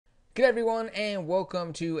Good everyone and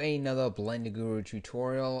welcome to another Blender Guru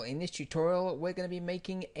tutorial. In this tutorial we're going to be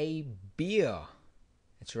making a beer.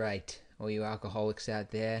 That's right, all you alcoholics out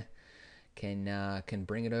there can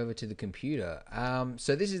bring it over to the computer.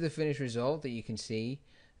 So this is the finished result that you can see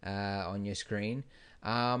on your screen.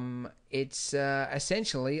 It's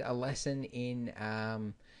essentially a lesson in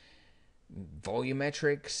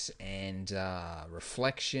volumetrics and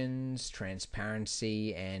reflections,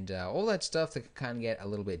 transparency, and all that stuff that can kind of get a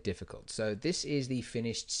little bit difficult. So this is the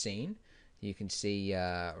finished scene. You can see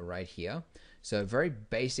right here. So very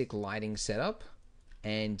basic lighting setup,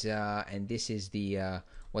 and this is the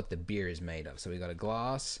what the beer is made of. So we've got a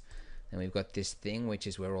glass, and we've got this thing which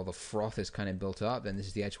is where all the froth is kind of built up. Then this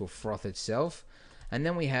is the actual froth itself, and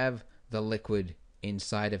then we have the liquid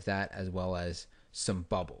inside of that as well as some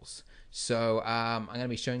bubbles. So I'm going to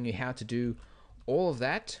be showing you how to do all of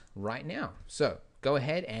that right now. So go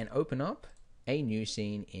ahead and open up a new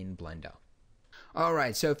scene in Blender.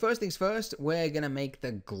 Alright, so first things first, we're going to make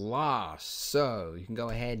the glass. So you can go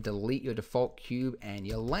ahead, delete your default cube and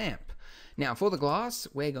your lamp. Now for the glass,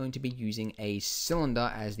 we're going to be using a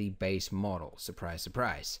cylinder as the base model. Surprise,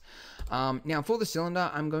 surprise. Now for the cylinder,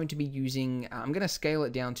 I'm going to scale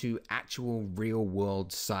it down to actual real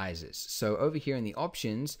world sizes. So over here in the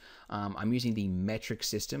options, I'm using the metric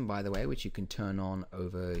system, by the way, which you can turn on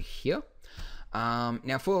over here.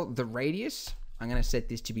 Now for the radius, I'm going to set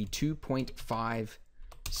this to be 2.5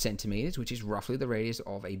 centimeters, which is roughly the radius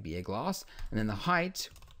of a beer glass. And then the height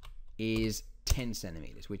is 10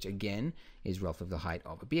 centimeters, which again is roughly the height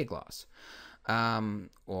of a beer glass.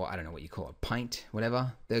 Or I don't know what you call it, pint,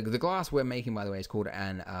 whatever. The glass we're making, by the way, is called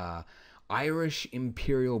an Irish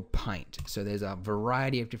Imperial Pint. So there's a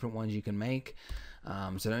variety of different ones you can make.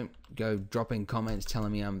 So don't go dropping comments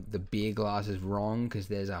telling me the beer glass is wrong, because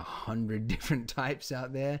there's 100 different types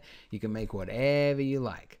out there. You can make whatever you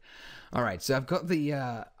like. All right, so I've got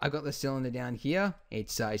the cylinder down here.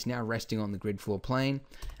 It's now resting on the grid floor plane.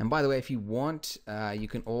 And by the way, if you want, you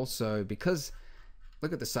can also, because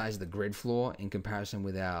look at the size of the grid floor in comparison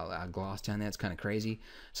with our glass down there. It's kind of crazy.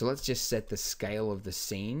 So let's just set the scale of the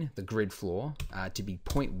scene, the grid floor, to be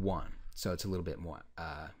 0.1. So it's a little bit more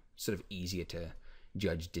sort of easier to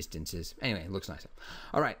judge distances. Anyway, it looks nicer.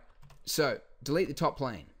 All right, so delete the top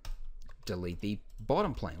plane. Delete the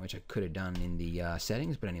bottom plane, which I could have done in the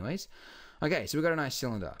settings, but anyways. Okay, so we've got a nice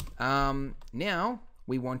cylinder. Now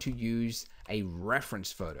we want to use a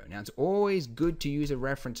reference photo. Now it's always good to use a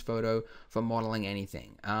reference photo for modeling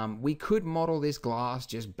anything. We could model this glass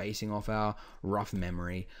just basing off our rough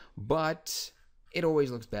memory, but it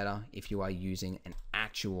always looks better if you are using an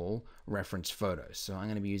actual reference photo. So I'm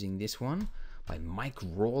going to be using this one by Mike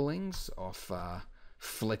Rawlings off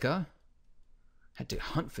Flickr. Had to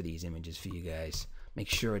hunt for these images for you guys. Make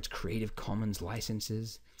sure it's Creative Commons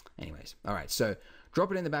licenses. Anyways, all right, so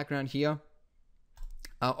drop it in the background here.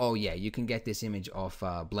 Oh yeah, you can get this image off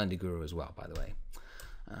Blender Guru as well, by the way.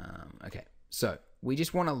 Okay, so we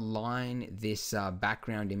just want to line this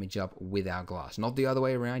background image up with our glass, not the other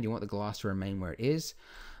way around. You want the glass to remain where it is.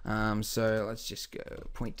 So let's just go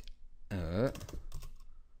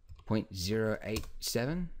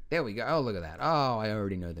 0.087. There we go. Oh, look at that. Oh, I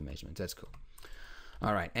already know the measurements. That's cool.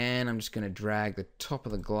 All right, and I'm just going to drag the top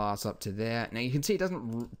of the glass up to there. Now you can see it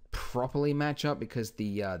doesn't properly match up because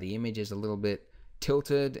the image is a little bit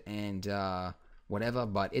tilted and whatever,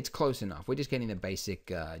 but it's close enough. We're just getting the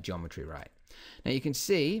basic geometry right. Now you can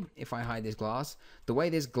see, if I hide this glass, the way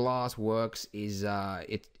this glass works is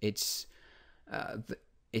it's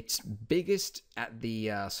biggest at the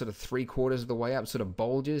sort of 3/4 of the way up, sort of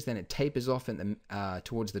bulges, then it tapers off in the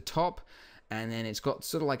towards the top, and then it's got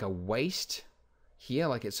sort of like a waist here,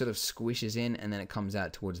 like it sort of squishes in, and then it comes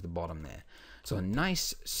out towards the bottom there. So a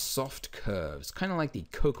nice soft curves, kind of like the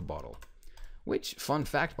Coke bottle. Which, fun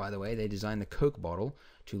fact, by the way, they designed the Coke bottle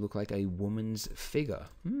to look like a woman's figure.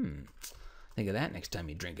 Think of that next time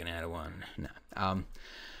you're drinking out of one. No.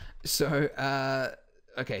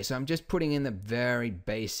 Okay, so I'm just putting in the very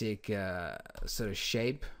basic sort of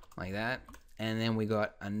shape like that. And then we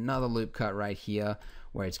got another loop cut right here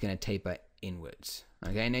where it's going to taper inwards.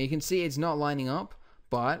 Okay, now you can see it's not lining up,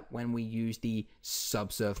 but when we use the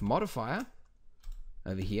subsurf modifier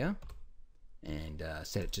over here and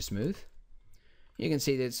set it to smooth, you can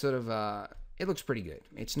see that it's sort of, it looks pretty good.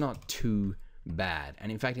 It's not too bad.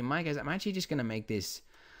 And in fact, in my case, I'm actually just going to make this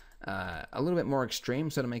a little bit more extreme,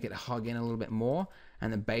 so to make it hug in a little bit more.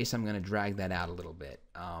 And the base, I'm going to drag that out a little bit.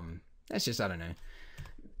 That's just, I don't know.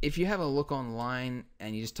 If you have a look online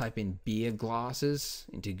and you just type in beer glasses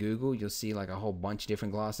into Google, you'll see like a whole bunch of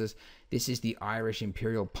different glasses. This is the Irish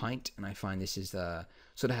Imperial Pint, and I find this is sort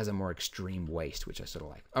sort of has a more extreme waste, which I sort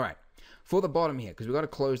of like. All right, for the bottom here, because we've got to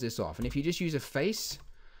close this off. And if you just use a face,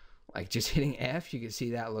 like just hitting F, you can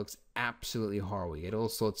see that looks absolutely horrible. You get all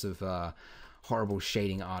sorts of horrible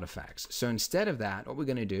shading artifacts. So instead of that, what we're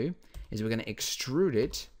going to do is we're going to extrude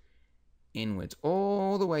it inwards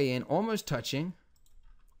all the way in, almost touching,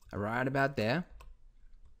 right about there.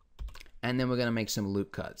 And then we're going to make some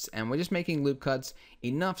loop cuts. And we're just making loop cuts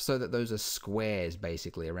enough so that those are squares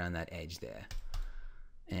basically around that edge there.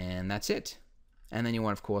 And that's it. And then you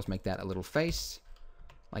want, of course, make that a little face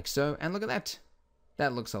like so. And look at that.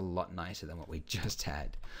 That looks a lot nicer than what we just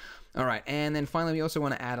had. All right, and then finally we also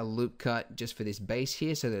want to add a loop cut just for this base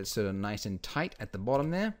here so that it's sort of nice and tight at the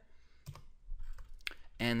bottom there.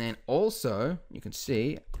 And then also, you can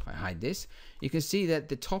see, if I hide this, you can see that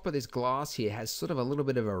the top of this glass here has sort of a little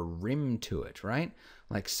bit of a rim to it, right?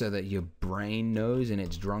 Like so that your brain knows in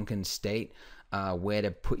its drunken state where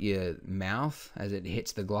to put your mouth as it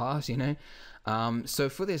hits the glass, you know? So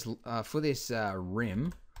for this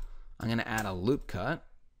rim, I'm going to add a loop cut,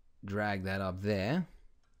 drag that up there.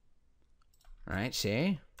 Right,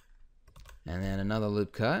 see? And then another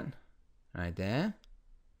loop cut right there.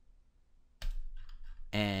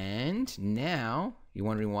 And now, you're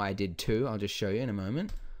wondering why I did two. I'll just show you in a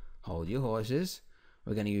moment. Hold your horses.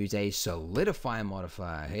 We're going to use a solidify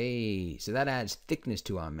modifier. Hey, so that adds thickness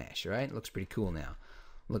to our mesh, right? Looks pretty cool now.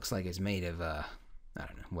 Looks like it's made of, I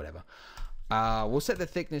don't know, whatever. We'll set the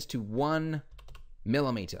thickness to 1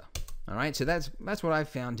 millimeter. All right, so that's what I've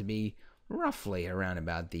found to be roughly around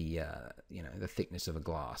about the the thickness of a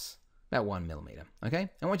glass, about 1 millimeter. Okay,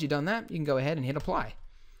 and once you've done that, you can go ahead and hit apply.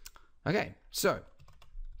 Okay, so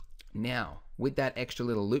now with that extra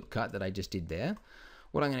little loop cut that I just did there,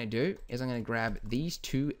 what I'm going to do is I'm going to grab these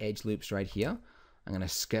two edge loops right here. I'm going to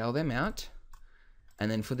scale them out, and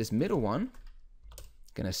then for this middle one, I'm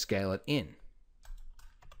going to scale it in.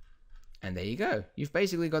 And there you go. You've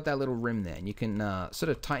basically got that little rim there, and you can sort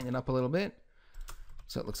of tighten it up a little bit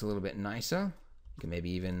so it looks a little bit nicer. You can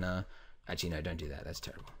maybe even, actually no, don't do that. That's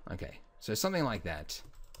terrible. Okay, so something like that,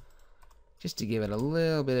 just to give it a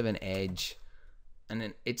little bit of an edge. And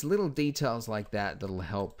then it's little details like that that'll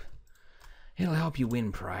help. It'll help you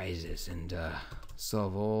win prizes and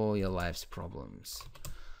solve all your life's problems.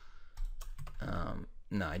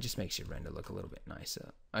 No, it just makes your render look a little bit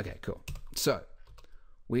nicer. Okay, cool. So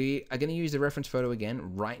we are going to use the reference photo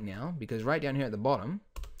again right now, because right down here at the bottom,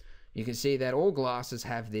 you can see that all glasses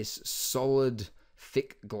have this solid,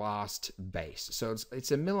 thick glassed base. So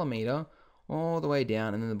it's 1 millimeter all the way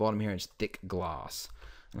down, and then the bottom here is thick glass.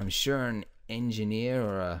 And I'm sure an engineer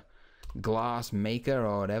or a glass maker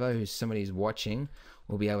or whatever, who's somebody's watching,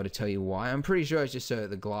 will be able to tell you why. I'm pretty sure it's just so that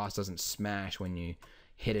the glass doesn't smash when you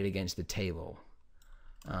hit it against the table.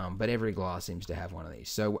 But every glass seems to have one of these.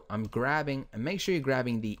 So I'm grabbing, and make sure you're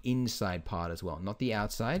grabbing the inside part as well, not the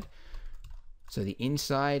outside. So the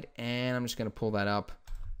inside, and I'm just going to pull that up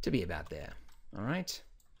to be about there. All right.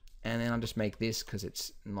 And then I'll just make this, because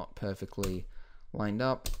it's not perfectly lined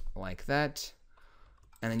up, like that.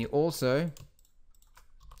 And then you also,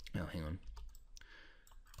 oh, hang on.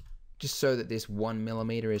 Just so that this 1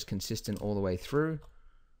 millimeter is consistent all the way through, I'm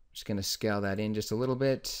just going to scale that in just a little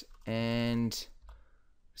bit, and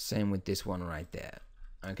same with this one right there.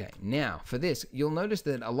 Okay, now for this, you'll notice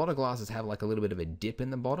that a lot of glasses have like a little bit of a dip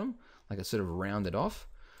in the bottom, like it's sort of rounded off.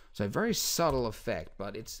 So a very subtle effect,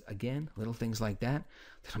 but it's, again, little things like that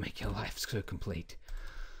that'll make your life so complete.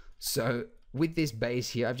 So with this base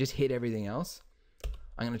here, I've just hit everything else.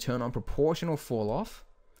 I'm going to turn on proportional fall off,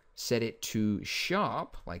 set it to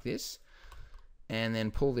sharp like this, and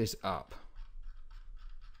then pull this up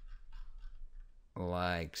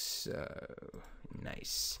like so.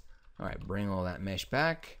 Nice. All right, bring all that mesh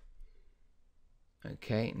back.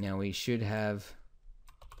 Okay, now we should have,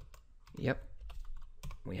 yep,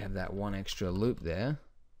 we have that one extra loop there.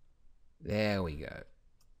 There we go.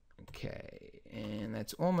 Okay, and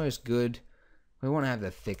that's almost good. We want to have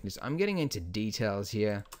the thickness. I'm getting into details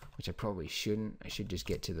here, which I probably shouldn't. I should just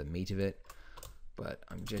get to the meat of it. But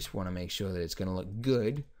I just want to make sure that it's going to look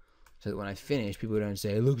good, so that when I finish, people don't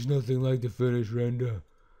say, it looks nothing like the finished render.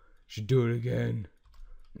 Should do it again.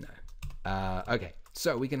 No. Okay,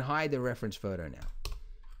 so we can hide the reference photo now.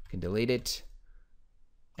 Can delete it,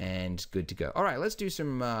 and good to go. All right, let's do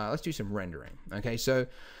some rendering. Okay, so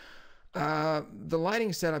the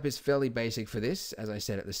lighting setup is fairly basic for this, as I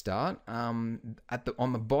said at the start. On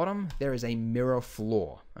the bottom there is a mirror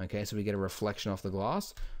floor. Okay, so we get a reflection off the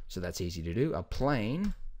glass, so that's easy to do. A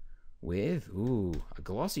plane with a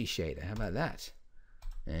glossy shader. How about that?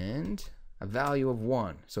 And a value of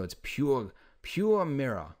 1, so it's pure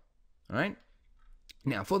mirror. All right.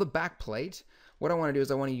 Now for the back plate, what I want to do is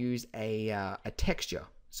I want to use a texture.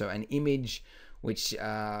 So an image, which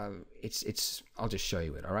I'll just show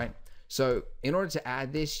you it, all right? So in order to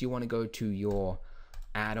add this, you want to go to your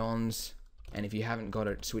add-ons, and if you haven't got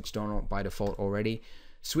it switched on by default already,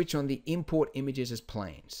 switch on the import images as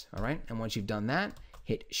planes, all right? And once you've done that,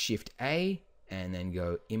 hit Shift A and then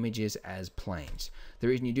go images as planes. The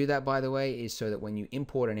reason you do that, by the way, is so that when you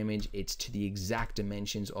import an image, it's to the exact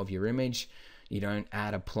dimensions of your image. You don't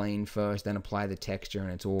add a plane first, then apply the texture, and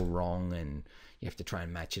it's all wrong, and you have to try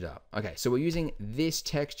and match it up. Okay, so we're using this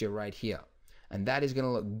texture right here, and that is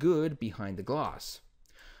gonna look good behind the glass.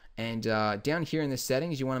 And down here in the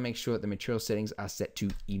settings, you want to make sure that the material settings are set to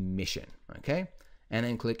emission, okay? And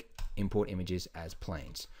then click import images as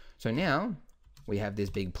planes. So now we have this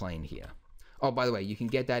big plane here. Oh, by the way, you can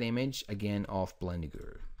get that image again off Blender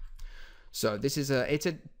Guru. So this is it's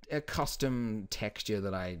a custom texture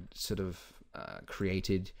that I sort of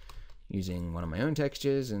created using one of my own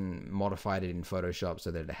textures and modified it in Photoshop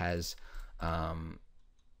so that it has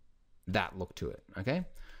that look to it, okay?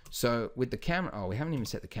 So with the camera, oh, we haven't even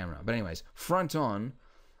set the camera up. But anyways, front on,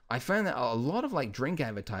 I found that a lot of like drink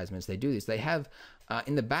advertisements, they do this. They have,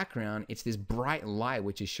 in the background, it's this bright light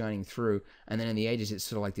which is shining through. And then in the edges, it's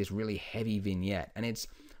sort of like this really heavy vignette. And it's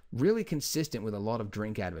really consistent with a lot of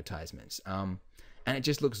drink advertisements. And it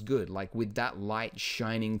just looks good. Like with that light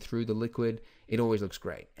shining through the liquid, it always looks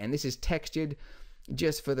great. And this is textured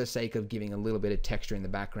just for the sake of giving a little bit of texture in the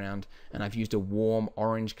background. And I've used a warm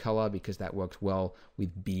orange color because that works well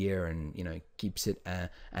with beer and, you know, keeps it an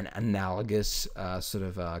analogous sort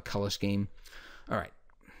of color scheme. All right,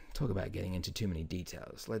 talk about getting into too many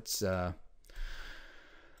details. Let's go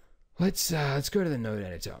to the node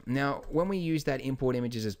editor. Now, when we use that import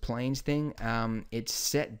images as planes thing, it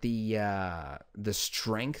set the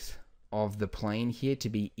strength of the plane here to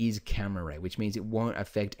be is camera rate, which means it won't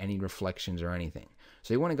affect any reflections or anything.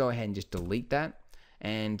 So you want to go ahead and just delete that.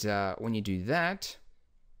 And when you do that,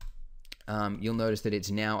 you'll notice that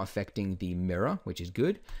it's now affecting the mirror, which is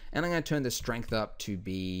good. And I'm going to turn the strength up to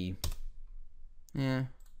be,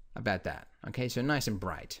 about that. Okay, so nice and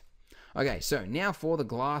bright. Okay, so now for the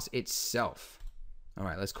glass itself. All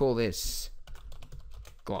right, let's call this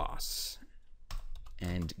glass.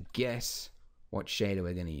 And guess what shader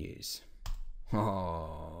we're going to use.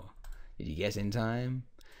 Oh, did you guess in time?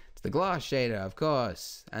 It's the glass shader, of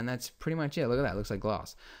course. And that's pretty much it. Look at that. It looks like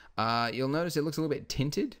glass. You'll notice it looks a little bit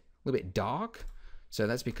tinted, a little bit dark. So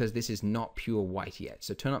that's because this is not pure white yet.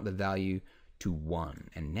 So turn up the value to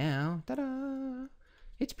 1. And now, ta-da,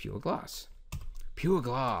 it's pure glass. Pure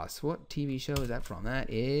glass. What TV show is that from? That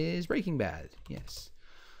is Breaking Bad. Yes.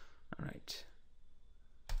 All right.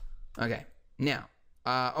 Okay. Now,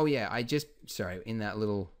 oh yeah, sorry, in that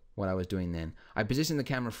little, what I was doing then, I positioned the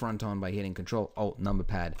camera front on by hitting Control Alt number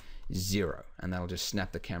pad 0, and that'll just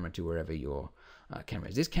snap the camera to wherever your camera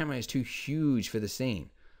is. This camera is too huge for the scene,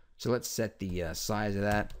 so let's set the size of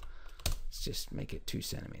that. Let's just make it 2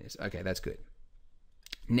 centimeters. Okay, that's good.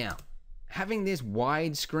 Now, having this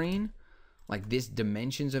wide screen, like this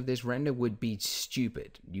dimensions of this render would be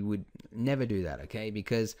stupid. You would never do that, okay?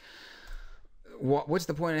 Because what's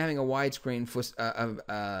the point of having a widescreen for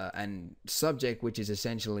and subject which is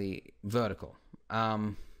essentially vertical?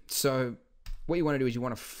 So what you want to do is you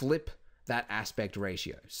want to flip that aspect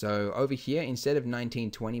ratio. So over here, instead of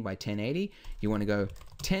 1920 by 1080, you want to go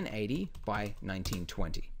 1080 by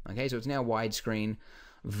 1920. Okay, so it's now widescreen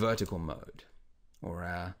vertical mode,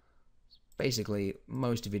 or basically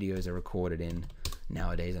most videos are recorded in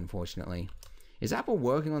nowadays, unfortunately. Is Apple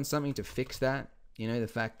working on something to fix that? You know, the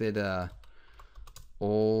fact that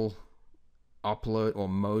all upload or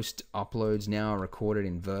most uploads now are recorded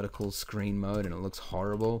in vertical screen mode and it looks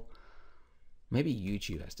horrible. Maybe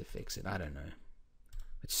YouTube has to fix it. I don't know.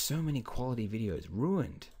 But so many quality videos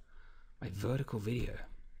ruined by vertical video.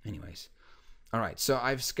 Anyways. All right. So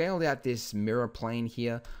I've scaled out this mirror plane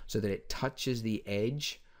here so that it touches the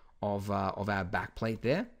edge of our backplate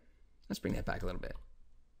there. Let's bring that back a little bit.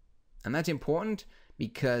 And that's important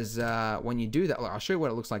because when you do that, I'll show you what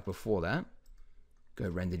it looks like before that. Go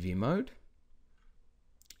rendered view mode.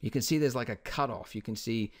 You can see there's like a cutoff. You can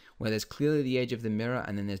see where there's clearly the edge of the mirror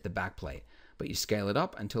and then there's the backplate. But you scale it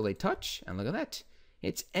up until they touch, and look at that.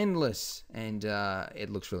 It's endless, and it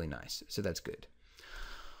looks really nice. So that's good.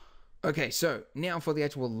 Okay, so now for the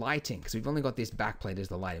actual lighting, because we've only got this backplate as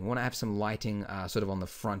the lighting. We want to have some lighting sort of on the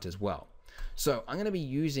front as well. So I'm going to be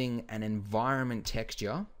using an environment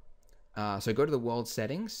texture. So go to the world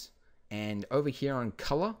settings, and over here on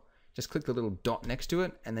color, just click the little dot next to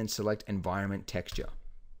it and then select environment texture.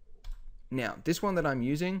 Now, this one that I'm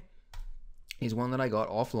using is one that I got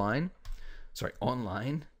online,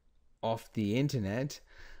 off the internet.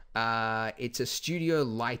 It's a studio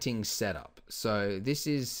lighting setup. So this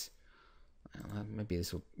is, maybe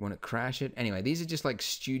this will want to crash it. Anyway, these are just like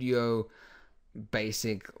studio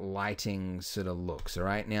basic lighting sort of looks. All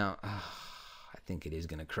right, now I think it is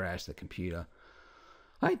going to crash the computer.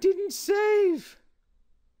 I didn't save.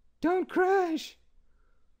 Don't crash.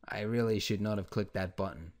 I really should not have clicked that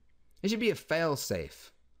button. It should be a fail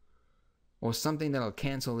safe or something that'll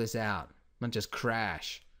cancel this out, not just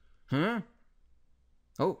crash. Huh?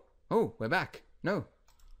 Oh, we're back. No.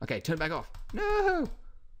 Okay, turn it back off. No.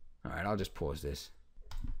 All right, I'll just pause this.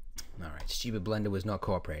 All right, stupid Blender was not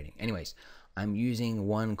cooperating. Anyways, I'm using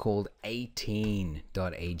one called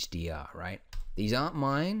 18.hdr, right? These aren't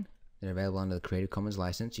mine. They're available under the Creative Commons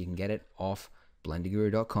license. You can get it off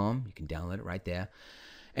blenderguru.com. You can download it right there.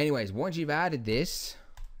 Anyways, once you've added this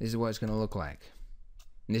is what it's going to look like.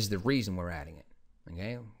 And this is the reason we're adding it.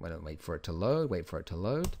 Okay, wait for it to load, wait for it to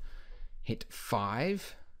load. Hit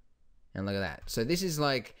 5, and look at that. So this is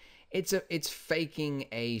like, it's faking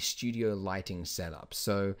a studio lighting setup.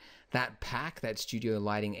 So that pack, that studio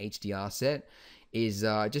lighting HDR set, is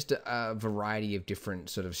just a variety of different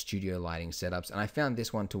sort of studio lighting setups, and I found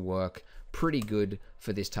this one to work pretty good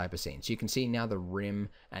for this type of scene. So you can see now the rim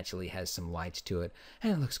actually has some lights to it,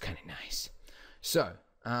 and it looks kind of nice. So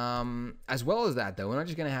as well as that though, we're not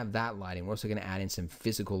just going to have that lighting, we're also going to add in some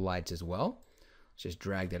physical lights as well. Let's just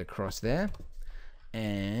drag that across there,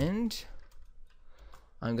 and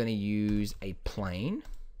I'm going to use a plane.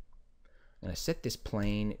 I'm going to set this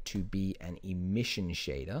plane to be an emission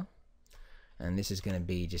shader, and this is going to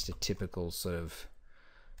be just a typical sort of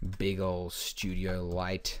big old studio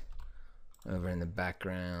light over in the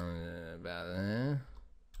background, about there.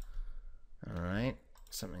 All right,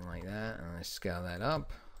 something like that. I'm going to scale that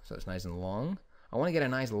up so it's nice and long. I want to get a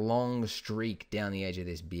nice long streak down the edge of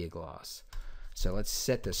this beer glass. So let's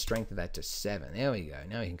set the strength of that to 7. There we go.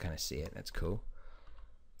 Now you can kind of see it. That's cool.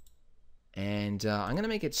 And I'm going to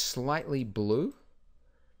make it slightly blue.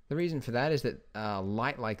 The reason for that is that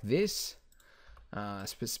light like this,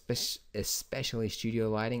 especially studio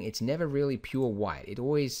lighting, it's never really pure white. It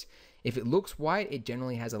always, if it looks white, it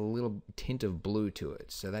generally has a little tint of blue to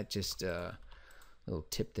it. So that just a little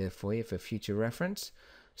tip there for you for future reference.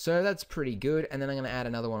 So that's pretty good. And then I'm going to add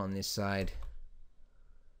another one on this side.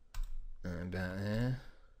 About there.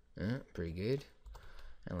 Pretty good.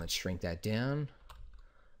 And let's shrink that down.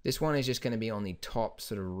 This one is just going to be on the top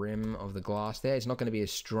sort of rim of the glass there. It's not going to be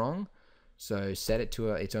as strong. So set it to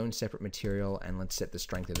its own separate material, and let's set the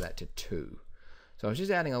strength of that to 2. So I was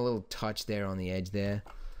just adding a little touch there on the edge there.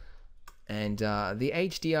 And the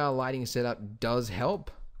HDR lighting setup does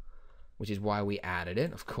help, which is why we added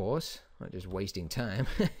it, of course. Not just wasting time.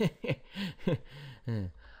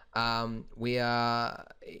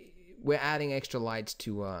 We're adding extra lights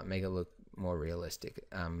to make it look more realistic.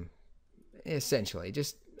 Essentially,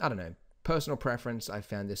 just, I don't know, personal preference. I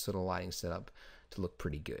found this sort of lighting setup to look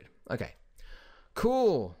pretty good. Okay,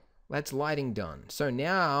 cool. That's lighting done. So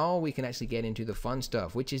now we can actually get into the fun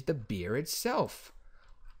stuff, which is the beer itself.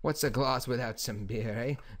 What's a glass without some beer,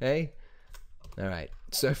 eh? Hey? All right.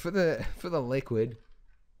 So for the liquid,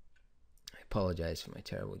 I apologize for my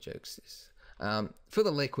terrible jokes. For the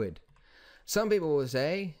liquid, some people will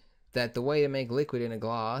say that the way to make liquid in a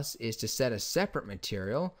glass is to set a separate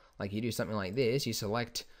material. Like you do something like this, you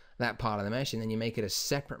select that part of the mesh and then you make it a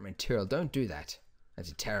separate material. Don't do that.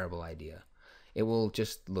 That's a terrible idea. It will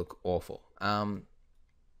just look awful. I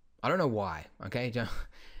don't know why, okay?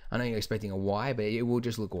 I know you're expecting a why, but it will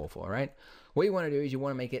just look awful, all right? What you want to do is you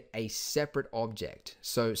want to make it a separate object.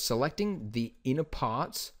 So selecting the inner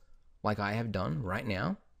parts, like I have done right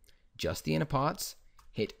now, just the inner parts,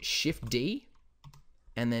 hit Shift D,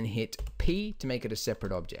 and then hit P to make it a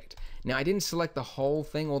separate object. Now I didn't select the whole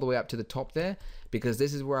thing all the way up to the top there because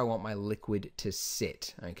this is where I want my liquid to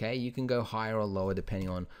sit, okay? You can go higher or lower depending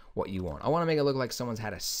on what you want. I want to make it look like someone's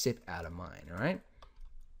had a sip out of mine, all right?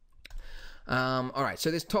 All right,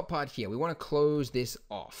 so this top part here, we want to close this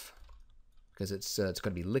off because it's got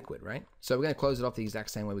to be liquid, right? So we're going to close it off the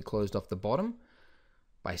exact same way we closed off the bottom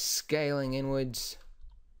by scaling inwards,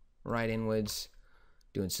 right inwards,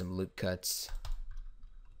 doing some loop cuts,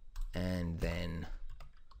 and then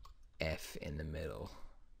F in the middle.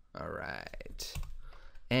 All right.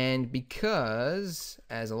 And because,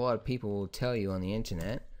 as a lot of people will tell you on the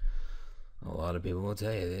internet, a lot of people will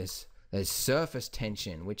tell you this, there's surface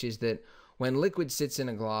tension, which is that when liquid sits in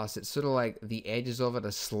a glass, it's sort of like the edges of it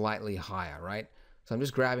are slightly higher, right? So I'm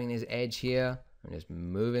just grabbing this edge here and just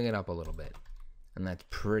moving it up a little bit. And that's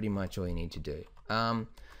pretty much all you need to do.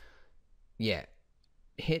 Yeah.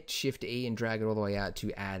 hit Shift E and drag it all the way out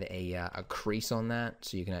to add a crease on that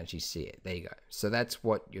so you can actually see it. There you go. So that's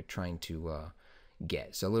what you're trying to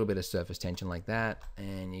get. So a little bit of surface tension like that,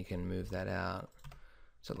 and you can move that out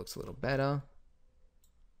so it looks a little better.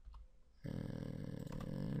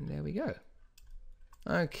 And there we go.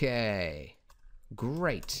 Okay,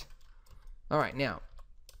 great. All right, now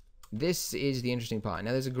this is the interesting part.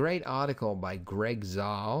 Now there's a great article by Greg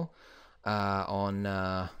Zahl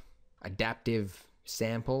on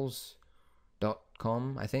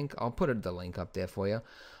adaptivesamples.com, I think. I'll put the link up there for you.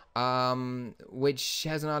 Which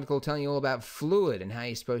has an article telling you all about fluid and how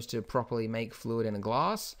you're supposed to properly make fluid in a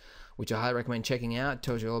glass, which I highly recommend checking out. It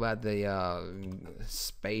tells you all about the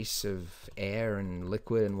space of air and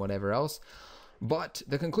liquid and whatever else. But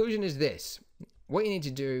the conclusion is this. What you need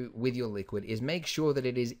to do with your liquid is make sure that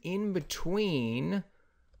it is in between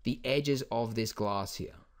the edges of this glass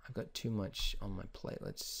here. I've got too much on my plate.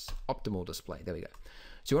 Let's optimal display. There we go.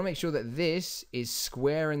 So you want to make sure that this is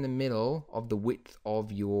square in the middle of the width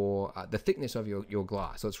of your, the thickness of your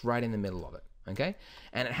glass. So it's right in the middle of it, okay?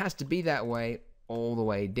 And it has to be that way all the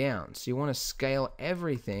way down. So you want to scale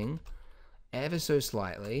everything ever so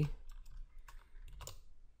slightly,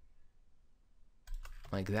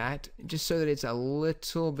 like that, just so that it's a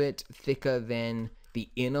little bit thicker than the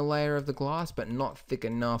inner layer of the glass, but not thick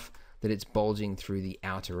enough that it's bulging through the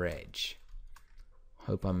outer edge.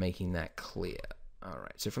 Hope I'm making that clear. All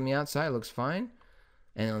right, so from the outside it looks fine,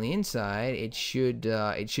 and on the inside it should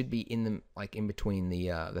be in between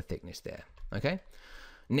the thickness there. Okay.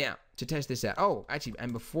 Now to test this out. Oh, actually,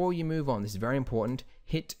 and before you move on, this is very important.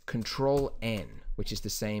 Hit Control N, which is the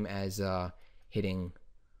same as hitting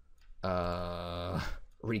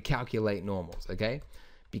recalculate normals. Okay,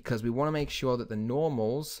 because we want to make sure that the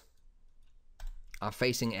normals are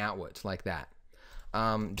facing outwards like that.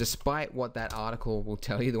 Despite what that article will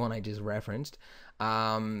tell you, the one I just referenced,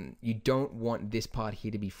 you don't want this part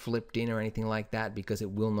here to be flipped in or anything like that because it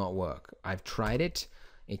will not work. I've tried it.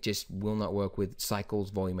 It just will not work with cycles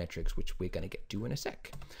volumetrics, which we're going to get to in a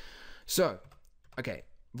sec. So, okay,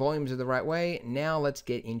 volumes are the right way. Now let's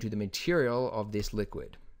get into the material of this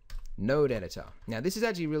liquid. Node editor. Now this is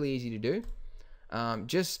actually really easy to do.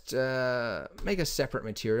 Just make a separate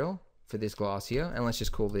material for this glass here, and let's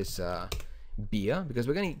just call this beer, because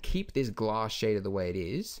we're going to keep this glass shaded the way it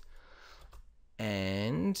is,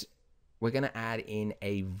 and we're going to add in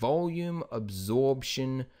a volume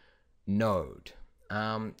absorption node.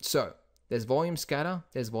 So there's volume scatter,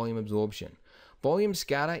 there's volume absorption. Volume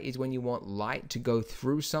scatter is when you want light to go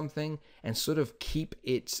through something and sort of keep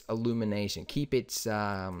its illumination, keep its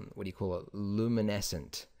what do you call it,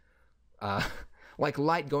 luminescent, like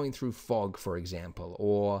light going through fog, for example,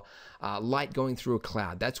 or light going through a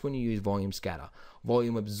cloud. That's when you use volume scatter.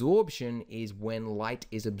 Volume absorption is when light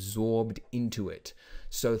is absorbed into it.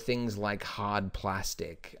 So things like hard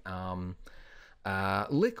plastic,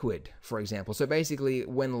 liquid, for example. So basically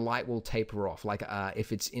when light will taper off, like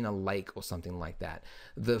if it's in a lake or something like that,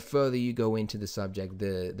 the further you go into the subject,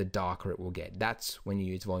 the darker it will get. That's when you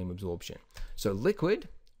use volume absorption. So liquid,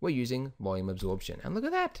 we're using volume absorption. And look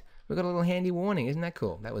at that. We've got a little handy warning. Isn't that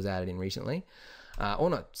cool? That was added in recently. Or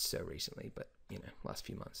not so recently, but, you know, last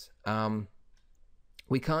few months.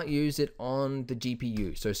 We can't use it on the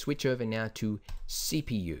GPU. So switch over now to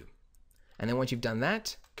CPU. And then once you've done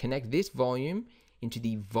that, connect this volume into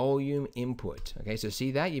the volume input. Okay, so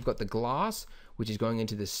see that? You've got the glass, which is going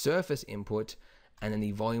into the surface input, and then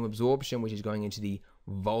the volume absorption, which is going into the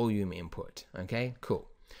volume input. Okay, cool.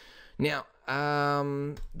 Now,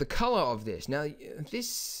 the color of this. Now,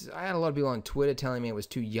 this, I had a lot of people on Twitter telling me it was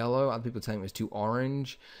too yellow. Other people telling me it was too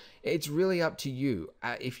orange. It's really up to you.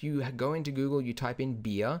 If you go into Google, you type in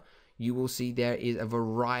beer, you will see there is a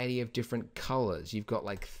variety of different colors. You've got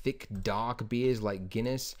like thick, dark beers like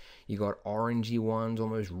Guinness. You got orangey ones,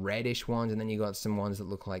 almost reddish ones, and then you got some ones that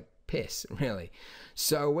look like piss, really.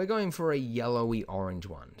 So we're going for a yellowy orange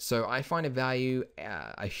one. So I find a value,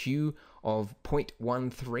 a hue of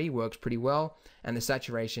 0.13 works pretty well, and the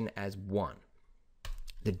saturation as 1.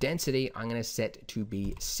 The density I'm going to set to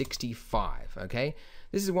be 65, okay?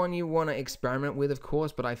 This is one you want to experiment with, of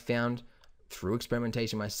course, but I found through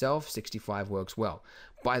experimentation myself, 65 works well.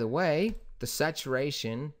 By the way, the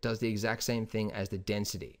saturation does the exact same thing as the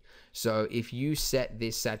density. So if you set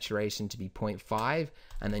this saturation to be 0.5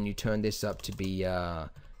 and then you turn this up to be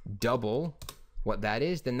double what that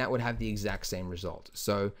is, then that would have the exact same result.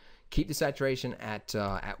 So keep the saturation at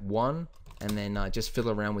 1 and then just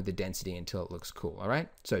fiddle around with the density until it looks cool. All right,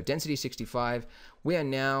 so density 65. We are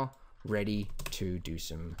now ready to do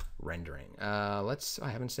some rendering. I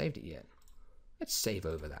haven't saved it yet. Let's save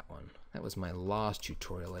over that one. That was my last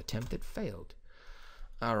tutorial attempt that failed.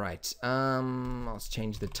 All right. Let's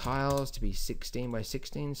change the tiles to be 16 by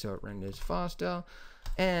 16 so it renders faster.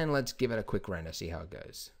 And let's give it a quick render, see how it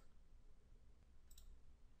goes.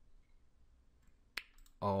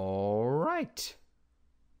 All right.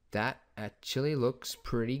 That actually looks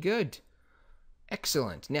pretty good.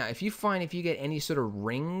 Excellent. Now, if you get any sort of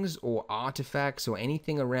rings or artifacts or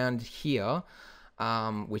anything around here,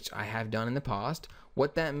 which I have done in the past,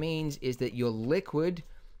 what that means is that your liquid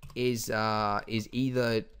is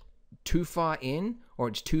either too far in or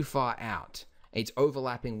it's too far out. It's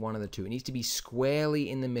overlapping one of the two. It needs to be squarely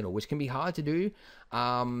in the middle, which can be hard to do.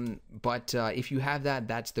 But if you have that,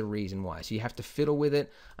 that's the reason why. So you have to fiddle with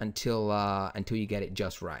it until you get it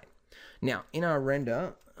just right. Now, in our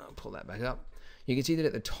render, I'll pull that back up. You can see that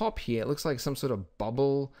at the top here, it looks like some sort of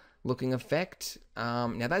bubble looking effect.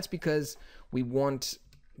 Now that's because we want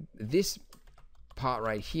this part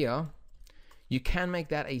right here. You can make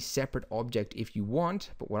that a separate object if you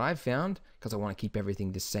want, but what I've found, because I want to keep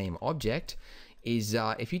everything the same object, is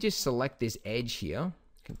if you just select this edge here,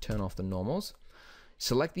 you can turn off the normals,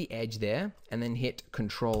 select the edge there, and then hit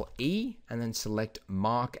Control E, and then select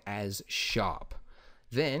Mark as Sharp.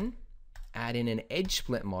 Then add in an edge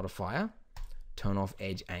split modifier, turn off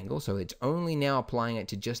edge angle, so it's only now applying it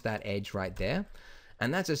to just that edge right there,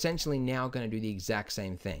 and that's essentially now going to do the exact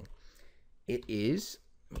same thing. It is,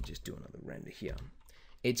 let me just do another render here.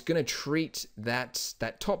 It's going to treat that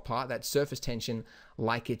top part, that surface tension,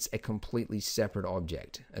 like it's a completely separate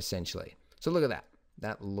object, essentially. So look at that.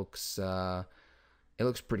 That looks, it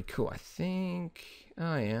looks pretty cool. I think,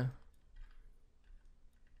 oh yeah.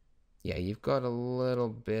 Yeah, you've got a little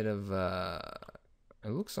bit of, it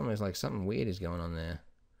looks almost like something weird is going on there.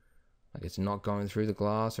 Like it's not going through the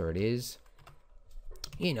glass, or it is.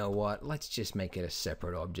 You know what, let's just make it a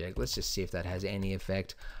separate object. Let's just see if that has any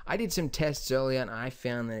effect. I did some tests earlier and I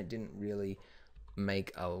found that it didn't really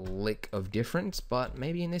make a lick of difference, but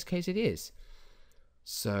maybe in this case it is.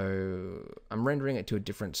 So I'm rendering it to a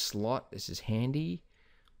different slot. This is handy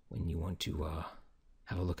when you want to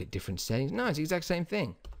have a look at different settings. No, it's the exact same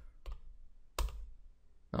thing.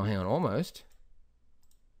 Oh, hang on, almost.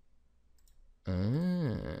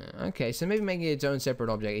 Okay, so maybe making it its own separate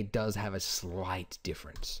object, it does have a slight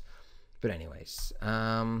difference. But anyways,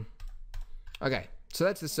 okay, so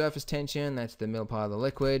that's the surface tension, that's the middle part of the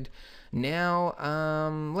liquid. Now,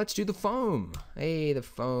 let's do the foam. Hey, the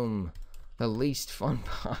foam, the least fun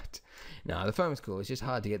part. No, the foam is cool, it's just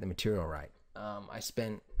hard to get the material right. I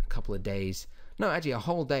spent a couple of days, no, actually a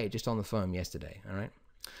whole day just on the foam yesterday, all right?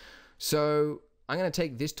 So I'm gonna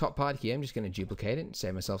take this top part here, I'm just gonna duplicate it and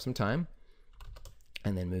save myself some time.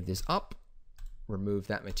 And then move this up, remove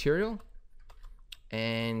that material,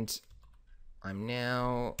 and I'm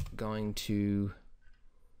now going to,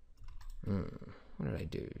 what did I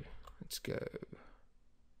do? Let's go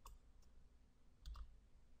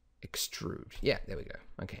extrude. Yeah, there we go.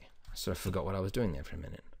 Okay, I sort of forgot what I was doing there for a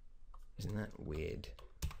minute. Isn't that weird?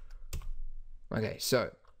 Okay, so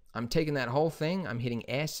I'm taking that whole thing, I'm hitting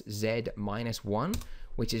SZ-1,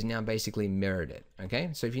 which is now basically mirrored it, okay?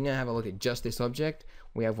 So if you now have a look at just this object,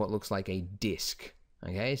 we have what looks like a disk,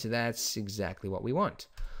 okay? So that's exactly what we want.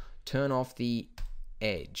 Turn off the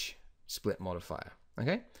edge split modifier,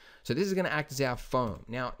 okay? So this is gonna act as our foam.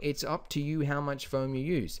 Now, it's up to you how much foam you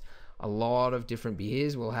use. A lot of different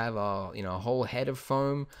beers will have a whole head of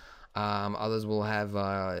foam. Others will have,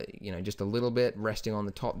 just a little bit resting on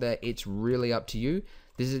the top there. It's really up to you.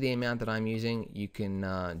 This is the amount that I'm using. You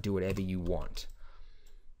can do whatever you want.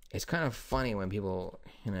 It's kind of funny when people,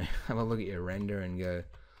 have a look at your render and go,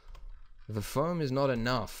 the foam is not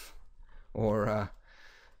enough, or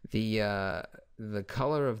the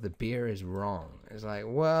color of the beer is wrong. It's like,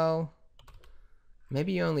 well,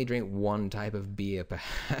 maybe you only drink one type of beer,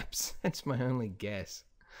 perhaps. That's my only guess,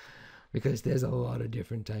 because there's a lot of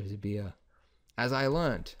different types of beer. As I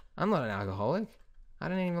learned, I'm not an alcoholic. I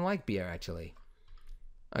don't even like beer, actually.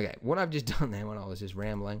 Okay, what I've just done there when I was just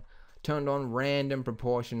rambling, turned on random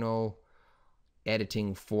proportional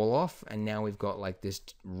editing fall off, and now we've got like this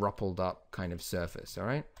ruffled up kind of surface, all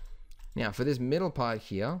right? Now for this middle part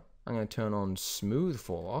here, I'm going to turn on smooth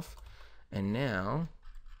fall off, and now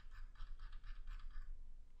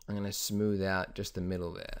I'm going to smooth out just the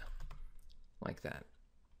middle there, like that.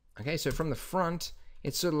 Okay, so from the front,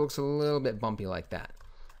 it sort of looks a little bit bumpy like that.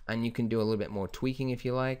 And you can do a little bit more tweaking if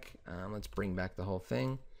you like. Let's bring back the whole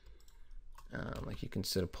thing. Like you can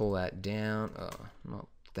sort of pull that down, not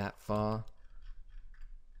that far.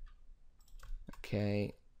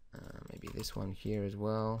 Okay, maybe this one here as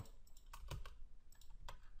well.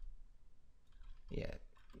 Yeah,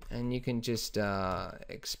 and you can just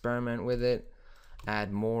experiment with it,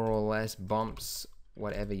 add more or less bumps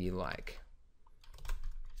whatever you like.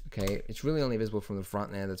 Okay, it's really only visible from the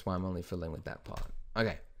front there. That's why I'm only fiddling with that part.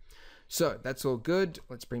 Okay, so that's all good.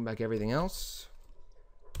 Let's bring back everything else.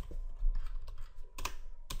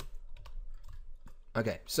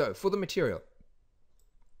 Okay, so for the material,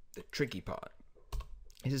 the tricky part.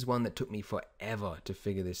 This is one that took me forever to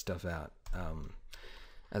figure this stuff out.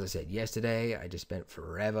 As I said yesterday, I just spent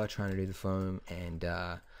forever trying to do the foam, and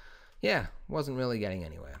yeah, wasn't really getting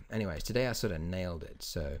anywhere. Anyways, today I sort of nailed it.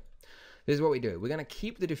 So this is what we do. We're going to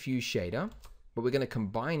keep the diffuse shader, but we're going to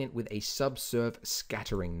combine it with a subsurf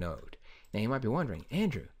scattering node. Now you might be wondering,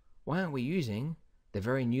 Andrew, why aren't we using the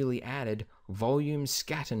very newly added volume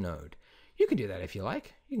scatter node? You can do that if you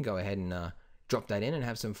like. You can go ahead and drop that in and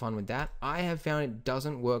have some fun with that. I have found it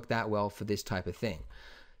doesn't work that well for this type of thing.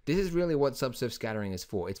 This is really what subsurf scattering is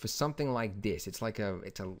for. It's for something like this. It's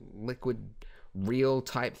a liquid real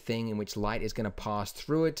type thing in which light is going to pass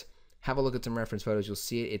through it. Have a look at some reference photos. You'll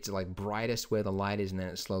see it. It's like brightest where the light is, and then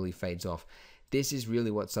it slowly fades off. This is really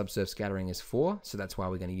what subsurf scattering is for, so that's why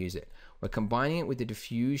we're going to use it. We're combining it with the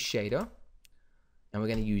diffuse shader, and we're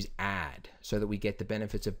going to use add so that we get the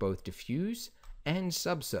benefits of both diffuse and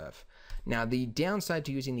subsurf. Now, the downside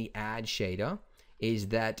to using the add shader is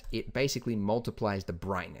that it basically multiplies the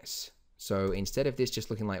brightness. So instead of this just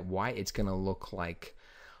looking like white, it's going to look like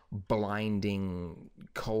blinding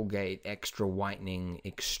Colgate extra whitening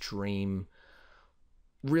extreme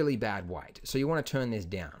really bad white. So you want to turn this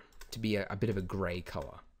down to be a bit of a gray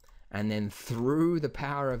color, and then through the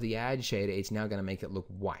power of the add shader, it's now going to make it look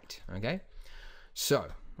white. Okay, so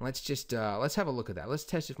let's just let's have a look at that. Let's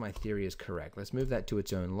test if my theory is correct. Let's move that to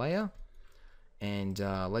its own layer, and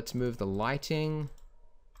let's move the lighting,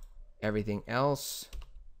 everything else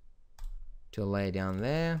to a layer down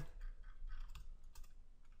there.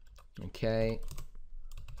 Okay,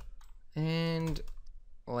 and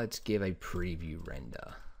let's give a preview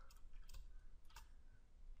render.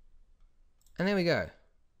 And there we go.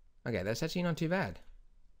 Okay, that's actually not too bad.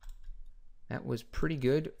 That was pretty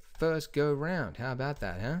good first go round. How about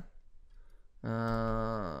that,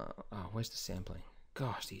 huh? Oh, where's the sampling?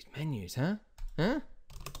 Gosh, these menus, huh? Huh?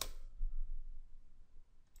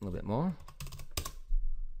 A little bit more.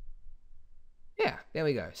 Yeah, there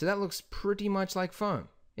we go. So that looks pretty much like foam.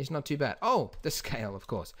 It's not too bad. Oh, the scale, of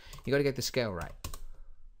course. You got to get the scale right.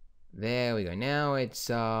 There we go. Now it's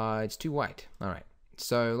too white. All right.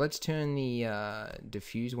 So let's turn the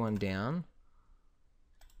diffuse one down,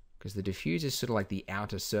 because the diffuse is sort of like the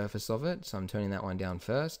outer surface of it. So I'm turning that one down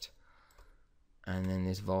first, and then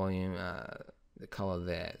this volume, the color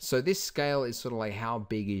there. So this scale is sort of like how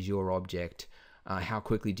big is your object? How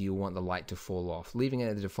quickly do you want the light to fall off? Leaving it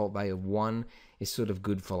at the default value of 1 is sort of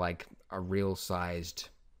good for like a real sized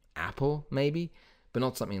apple maybe, but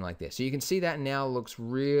not something like this. So you can see that now looks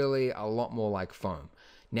really a lot more like foam.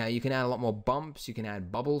 Now you can add a lot more bumps, you can add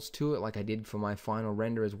bubbles to it like I did for my final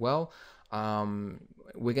render as well.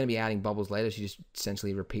 We're going to be adding bubbles later, so you just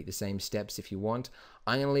essentially repeat the same steps if you want.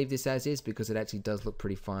 I'm going to leave this as is because it actually does look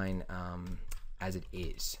pretty fine as it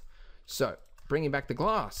is. So bringing back the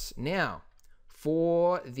glass. Now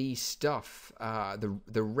for the stuff,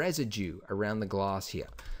 the residue around the glass here.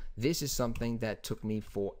 This is something that took me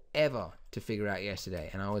forever to figure out yesterday,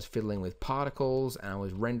 and I was fiddling with particles and I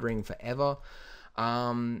was rendering forever.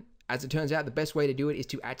 As it turns out, the best way to do it is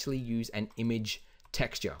to actually use an image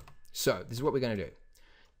texture. So this is what we're going to do.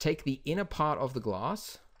 Take the inner part of the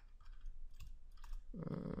glass,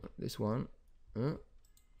 this one, oh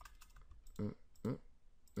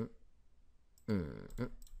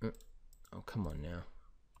come on now,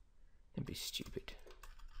 don't be stupid,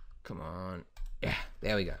 come on, yeah,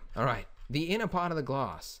 there we go. All right, the inner part of the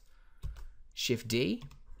glass, Shift D,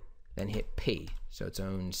 then hit P, so its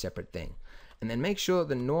own separate thing. And then make sure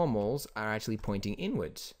the normals are actually pointing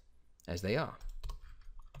inwards, as they are.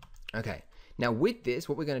 Okay, now with this,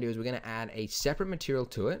 what we're going to do is we're going to add a separate material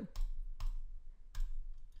to it.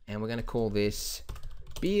 And we're going to call this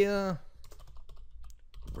beer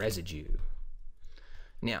residue.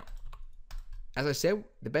 Now, as I said,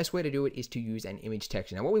 the best way to do it is to use an image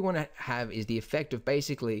texture. Now, what we want to have is the effect of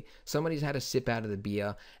basically somebody's had a sip out of the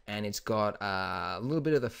beer and it's got a little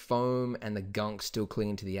bit of the foam and the gunk still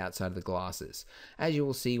clinging to the outside of the glasses. As you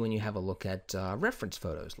will see when you have a look at reference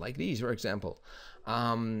photos like these, for example.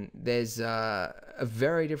 There's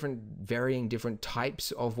varying different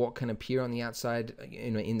types of what can appear on the outside,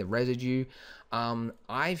 in the residue.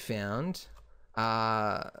 I found,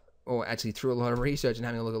 or actually through a lot of research and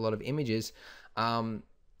having a look at a lot of images,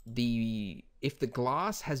 if the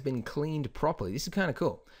glass has been cleaned properly, this is kind of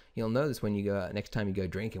cool. You'll know this when you go next time you go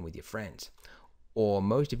drinking with your friends, or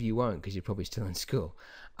most of you won't because you're probably still in school.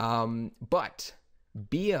 But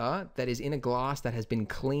beer that is in a glass that has been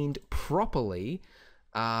cleaned properly,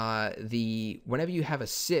 whenever you have a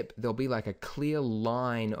sip, there'll be like a clear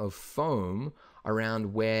line of foam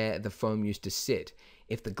around where the foam used to sit.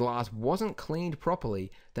 If the glass wasn't cleaned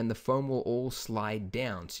properly, then the foam will all slide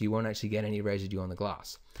down, so you won't actually get any residue on the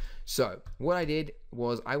glass. So what I did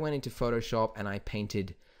was I went into Photoshop and I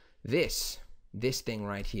painted this thing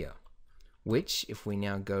right here, which if we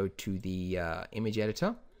now go to the image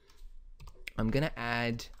editor, I'm going to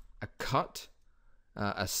add a cut,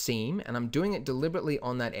 a seam, and I'm doing it deliberately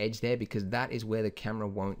on that edge there because that is where the camera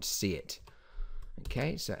won't see it.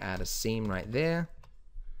 Okay, so add a seam right there.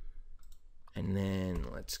 And then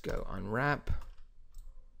let's go unwrap.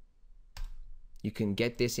 You can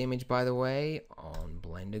get this image, by the way, on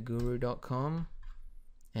blenderguru.com.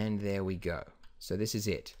 And there we go. So this is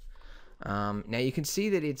it. Now you can see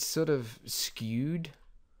that it's sort of skewed,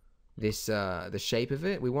 this the shape of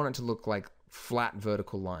it. We want it to look like flat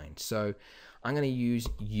vertical lines. So I'm going to use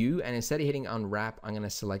U, and instead of hitting unwrap, I'm going to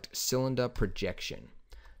select cylinder projection.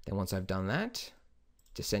 Then once I've done that,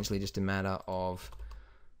 it's essentially just a matter of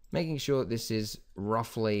making sure this is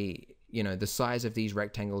roughly, you know, the size of these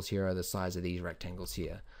rectangles here are the size of these rectangles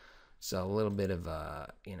here. So a little bit of,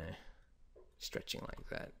 you know, stretching like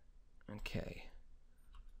that. Okay.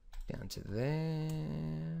 Down to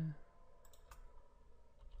there.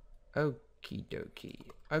 Okie dokie.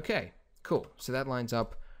 Okay, cool. So that lines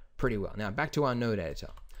up pretty well. Now back to our node editor.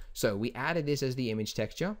 So we added this as the image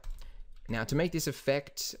texture. Now to make this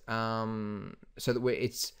effect, so that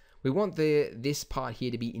we want this part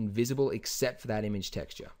here to be invisible except for that image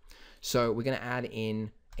texture. So we're going to add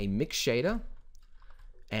in a mix shader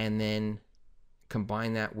and then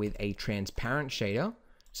combine that with a transparent shader.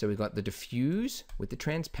 So we've got the diffuse with the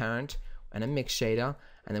transparent and a mix shader,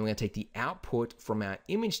 and then we're going to take the output from our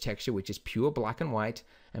image texture, which is pure black and white,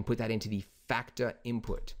 and put that into the factor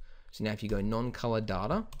input. So now if you go non-color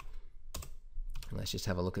data, let's just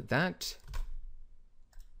have a look at that.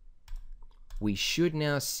 We should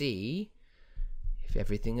now see, if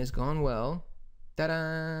everything has gone well,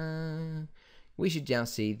 ta-da! We should now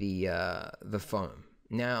see the foam.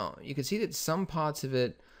 Now, you can see that some parts of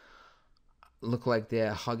it look like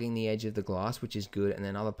they're hugging the edge of the glass, which is good, and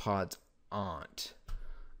then other parts aren't.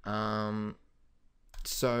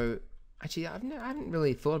 So, actually, I haven't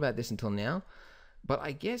really thought about this until now, but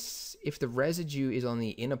I guess if the residue is on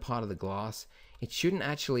the inner part of the glass, it shouldn't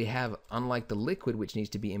actually have, unlike the liquid, which needs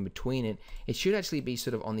to be in between it, it should actually be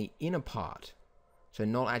sort of on the inner part. So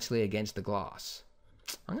not actually against the glass.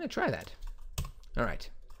 I'm going to try that. All right.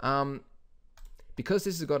 Because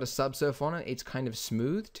this has got a subsurf on it, it's kind of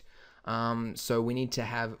smoothed. So we need to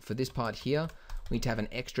have, for this part here, we need to have an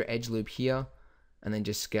extra edge loop here, and then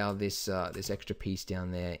just scale this, this extra piece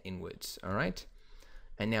down there inwards. All right.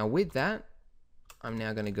 And now with that, I'm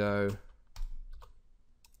now going to go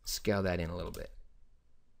scale that in a little bit,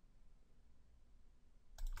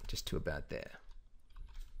 just to about there.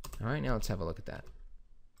 All right, now let's have a look at that.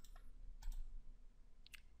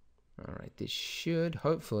 All right, this should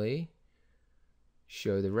hopefully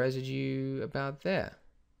show the residue about there.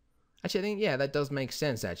 Actually, I think, yeah, that does make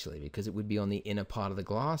sense actually, because it would be on the inner part of the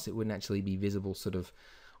glass. It wouldn't actually be visible sort of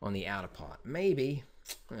on the outer part. Maybe.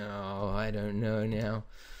 Oh, I don't know now.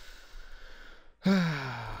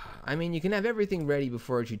 I mean, you can have everything ready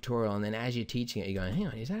before a tutorial, and then as you're teaching it, you're going, hang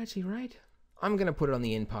on, is that actually right? I'm going to put it on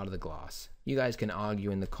the in part of the glass. You guys can argue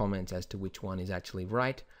in the comments as to which one is actually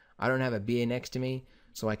right. I don't have a beer next to me,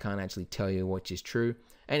 so I can't actually tell you which is true.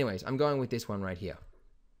 Anyways, I'm going with this one right here.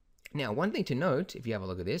 Now, one thing to note, if you have a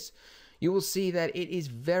look at this, you will see that it is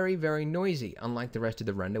very, very noisy, unlike the rest of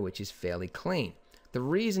the render, which is fairly clean. The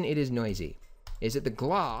reason it is noisy is that the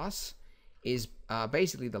glass is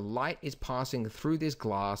basically the light is passing through this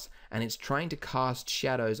glass, and it's trying to cast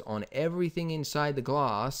shadows on everything inside the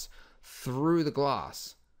glass through the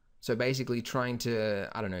glass. So basically trying to,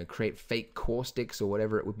 I don't know, create fake caustics or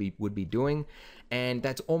whatever it would be doing, and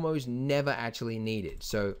that's almost never actually needed.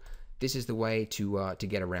 So this is the way to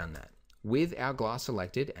get around that. With our glass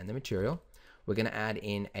selected and the material, we're going to add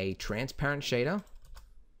in a transparent shader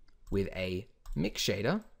with a mix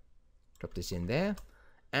shader. Drop this in there,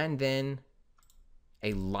 and then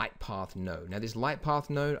a light path node. Now this light path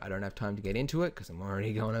node, I don't have time to get into it because I'm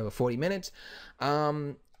already going over 40 minutes.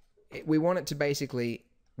 We want it to basically,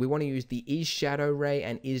 we want to use the is shadow ray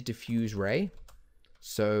and is diffuse ray.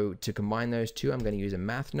 So to combine those two, I'm going to use a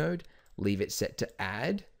math node, leave it set to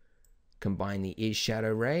add, combine the is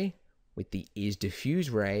shadow ray with the is diffuse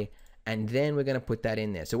ray, and then we're going to put that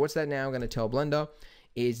in there. So what's that now going to tell Blender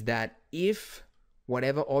is that if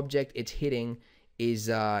whatever object it's hitting is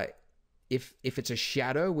if it's a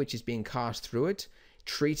shadow which is being cast through it,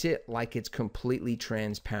 treat it like it's completely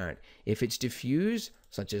transparent. If it's diffuse,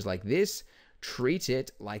 such as like this, treat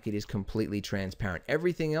it like it is completely transparent.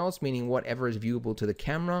 Everything else, meaning whatever is viewable to the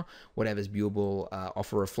camera, whatever is viewable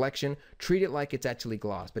off a reflection, treat it like it's actually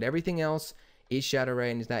glass. But everything else is shadow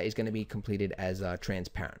ray, and that is going to be completed as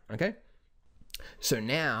transparent. Okay. So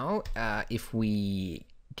now, if we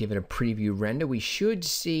give it a preview render, we should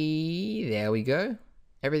see. There we go.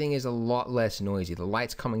 Everything is a lot less noisy. The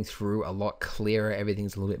light's coming through a lot clearer.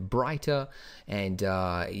 Everything's a little bit brighter. And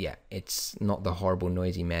yeah, it's not the horrible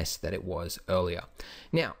noisy mess that it was earlier.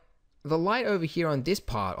 Now, the light over here on this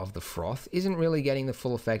part of the froth isn't really getting the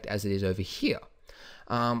full effect as it is over here.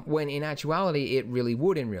 When in actuality, it really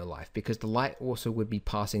would in real life, because the light also would be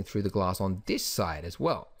passing through the glass on this side as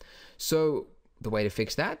well. So the way to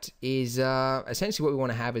fix that is essentially what we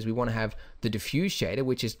want to have is we want to have the diffuse shader,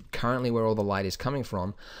 which is currently where all the light is coming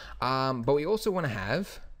from. But we also want to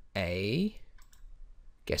have a,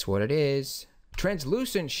 guess what it is?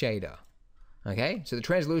 Translucent shader. Okay, so the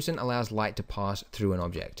translucent allows light to pass through an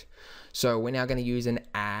object. So we're now going to use an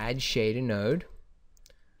add shader node,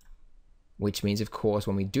 which means, of course,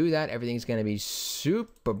 when we do that, everything's going to be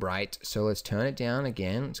super bright. So let's turn it down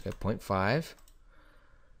again. Let's go 0.5.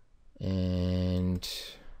 And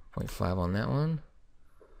 0.5 on that one.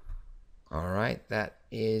 All right, that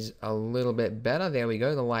is a little bit better. There we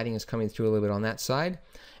go. The lighting is coming through a little bit on that side.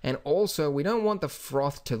 And also, we don't want the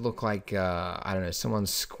froth to look like, I don't know, someone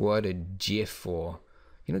squirted Jif, or,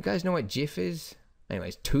 you know, guys know what Jif is?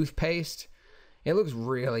 Anyways, toothpaste. It looks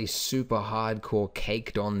really super hardcore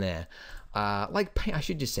caked on there. Like paint, I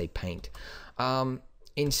should just say paint.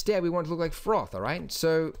 Instead, we want it to look like froth, all right?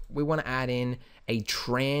 So we want to add in a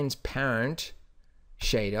transparent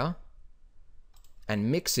shader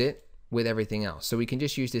and mix it with everything else. So we can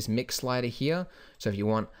just use this mix slider here. So if you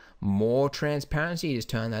want more transparency, you just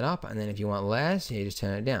turn that up. And then if you want less, you just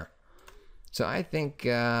turn it down. So I think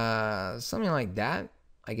something like that,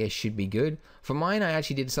 I guess, should be good. For mine, I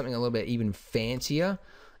actually did something a little bit even fancier.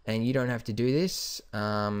 And you don't have to do this.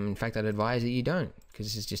 In fact, I'd advise that you don't, because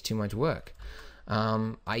this is just too much work.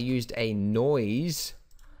 I used a noise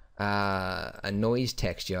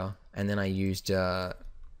texture, and then I used the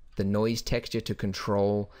noise texture to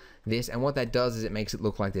control this. And what that does is it makes it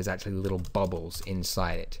look like there's actually little bubbles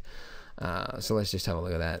inside it. So let's just have a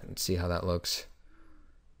look at that and see how that looks.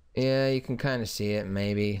 Yeah, you can kind of see it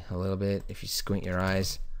maybe a little bit if you squint your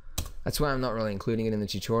eyes. That's why I'm not really including it in the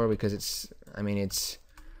tutorial, because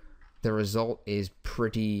the result is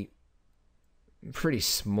pretty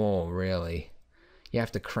small, really. You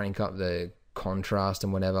have to crank up the contrast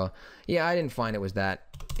and whatever. Yeah, I didn't find it was that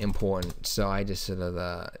important, so I just sort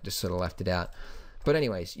of left it out. But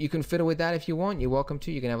anyways, you can fiddle with that if you want. You're welcome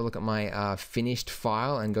to. You can have a look at my finished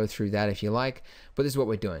file and go through that if you like. But this is what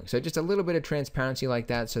we're doing. So just a little bit of transparency like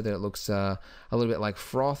that, so that it looks a little bit like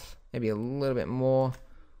froth, maybe a little bit more.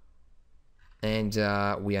 And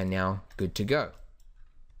we are now good to go.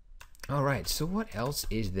 All right, so what else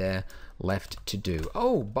is there left to do?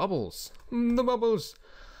 Oh, bubbles. The bubbles.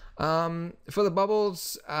 For the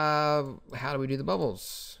bubbles, how do we do the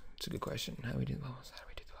bubbles? It's a good question. How do we do the bubbles?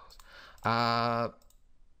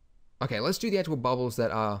 Okay, let's do the actual bubbles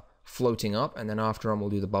that are floating up, and then after on we'll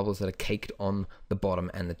do the bubbles that are caked on the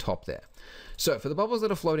bottom and the top there. So for the bubbles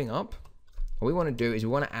that are floating up, what we want to do is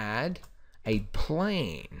we want to add a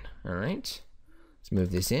plane. All right, let's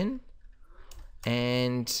move this in,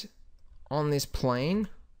 and on this plane,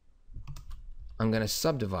 I'm going to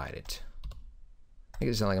subdivide it. Make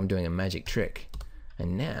it sound like I'm doing a magic trick.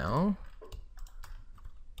 And now,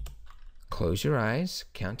 close your eyes,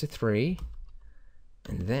 count to 3,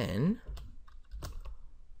 and then,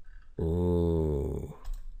 ooh,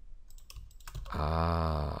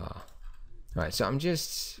 ah. All right, so I'm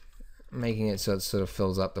just making it so it sort of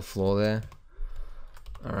fills up the floor there.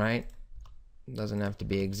 All right, doesn't have to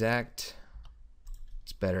be exact.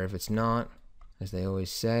 It's better if it's not, as they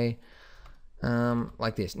always say.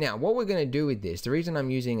 Like this. Now, what we're going to do with this, the reason I'm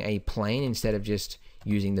using a plane instead of just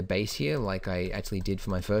using the base here, like I actually did for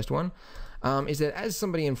my first one, is that as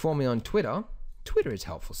somebody informed me on Twitter is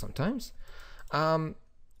helpful sometimes,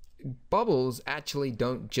 bubbles actually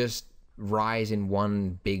don't just rise in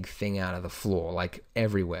one big thing out of the floor, like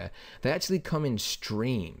everywhere. They actually come in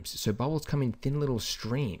streams. So bubbles come in thin little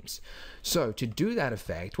streams. So to do that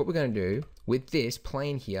effect, what we're going to do with this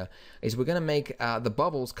plane here is we're going to make the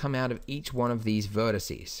bubbles come out of each one of these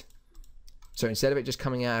vertices. So instead of it just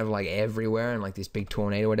coming out of like everywhere and like this big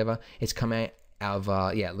tornado or whatever, it's coming out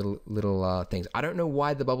of little things. I don't know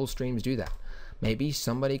why the bubble streams do that. Maybe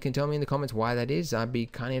somebody can tell me in the comments why that is. I'd be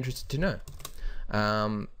kind of interested to know.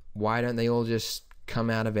 why don't they all just come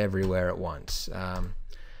out of everywhere at once? How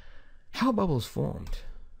are bubbles formed?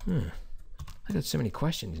 I got so many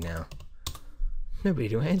questions now. Nobody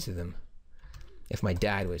to answer them. If my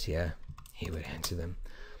dad was here, he would answer them.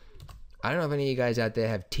 I don't know if any of you guys out there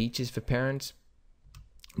have teachers for parents.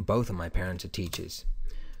 Both of my parents are teachers,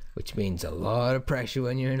 which means a lot of pressure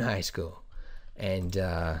when you're in high school, and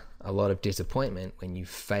a lot of disappointment when you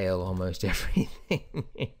fail almost everything.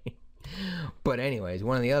 But anyways,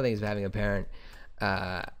 one of the other things of having a parent,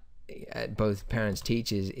 both parents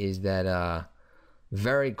teachers, is that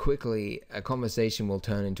very quickly a conversation will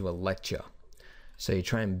turn into a lecture. So you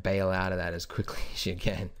try and bail out of that as quickly as you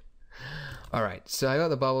can. All right, so I got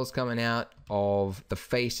the bubbles coming out of the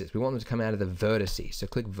faces. We want them to come out of the vertices. So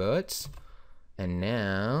click verts, and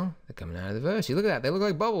now they're coming out of the vertices. Look at that, they look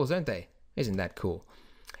like bubbles, don't they? Isn't that cool?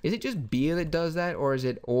 Is it just beer that does that, or is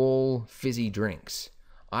it all fizzy drinks?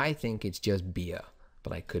 I think it's just beer,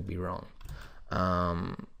 but I could be wrong.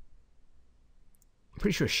 I'm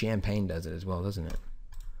pretty sure champagne does it as well, doesn't it?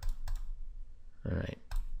 All right.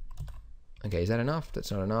 Okay, is that enough?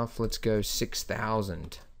 That's not enough. Let's go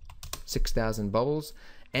 6,000. 6,000 bubbles.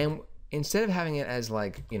 And instead of having it as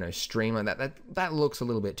like, you know, stream like that looks a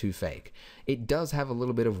little bit too fake. It does have a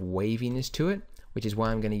little bit of waviness to it, which is why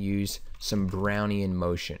I'm going to use some Brownian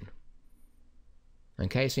motion.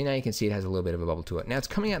 Okay, so now you can see it has a little bit of a bubble to it. Now it's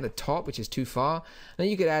coming out the top, which is too far. Now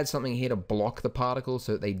you could add something here to block the particles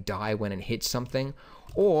so that they die when it hits something.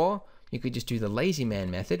 Or you could just do the lazy man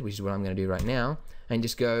method, which is what I'm going to do right now, and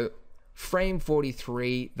just go frame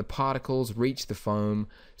 43, the particles reach the foam,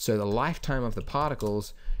 so the lifetime of the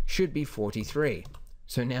particles should be 43.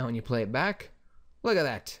 So now when you play it back, look at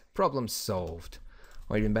that, problem solved.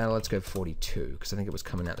 Or even better, let's go 42, because I think it was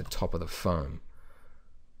coming out the top of the foam.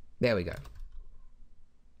 There we go.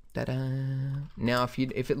 Ta-da! Now if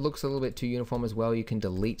it looks a little bit too uniform as well, you can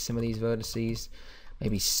delete some of these vertices,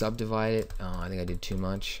 maybe subdivide it. Oh, I think I did too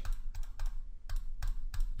much.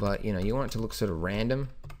 But you know, you want it to look sort of random.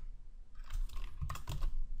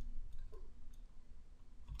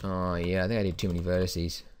 Oh yeah, I think I did too many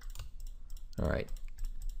vertices. Alright.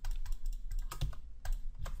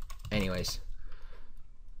 Anyways.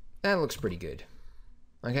 That looks pretty good.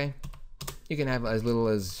 Okay? You can have as little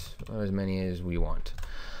as, or as many as we want.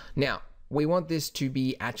 Now, we want this to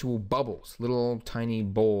be actual bubbles, little tiny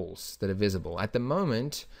balls that are visible. At the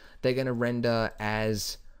moment, they're going to render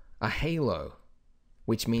as a halo,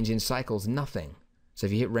 which means in cycles nothing. So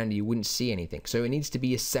if you hit render, you wouldn't see anything. So it needs to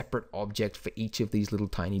be a separate object for each of these little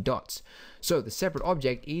tiny dots. So the separate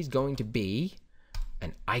object is going to be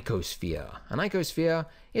an icosphere. An icosphere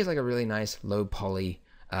is like a really nice low poly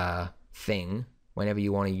thing whenever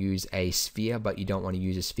you want to use a sphere, but you don't want to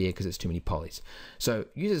use a sphere because it's too many polys. So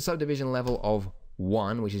use a subdivision level of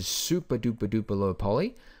 1, which is super duper duper low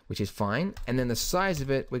poly, which is fine. And then the size of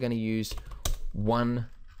it, we're going to use 1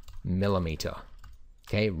 millimeter.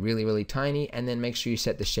 Okay, really, really tiny, and then make sure you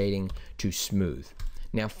set the shading to smooth.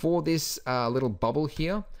 Now for this little bubble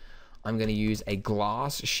here, I'm going to use a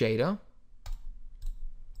glass shader,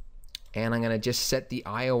 and I'm going to just set the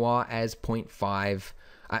IOR as 0.5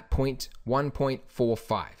 at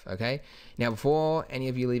 1.45, okay? Now before any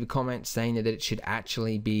of you leave a comment saying that it should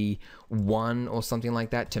actually be 1 or something like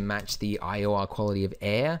that to match the IOR quality of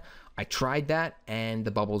air, I tried that and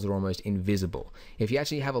the bubbles are almost invisible. If you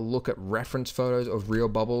actually have a look at reference photos of real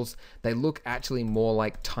bubbles, they look actually more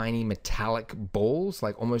like tiny metallic balls,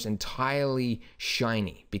 like almost entirely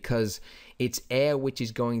shiny, because it's air which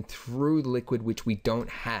is going through the liquid which we don't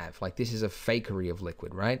have. Like this is a fakery of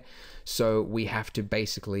liquid, right? So we have to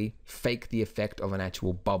basically fake the effect of an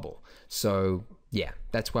actual bubble. So yeah,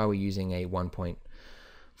 that's why we're using a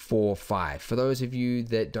 1.45. For those of you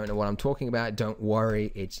that don't know what I'm talking about, don't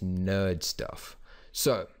worry, it's nerd stuff.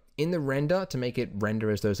 So in the render, to make it render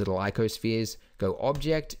as those little icospheres, go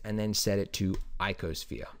object and then set it to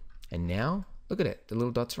icosphere. And now look at it, the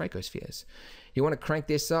little dots are icospheres. You want to crank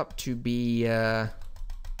this up to be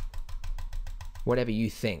whatever you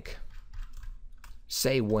think.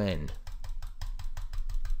 Say when.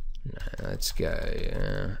 No, let's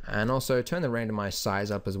go. And also turn the randomized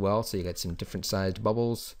size up as well, so you get some different sized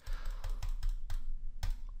bubbles.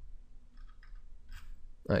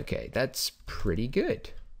 Okay, that's pretty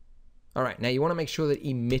good. All right, now you want to make sure that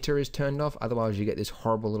emitter is turned off, otherwise you get this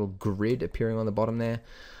horrible little grid appearing on the bottom there.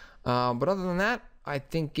 But other than that, I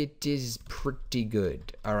think it is pretty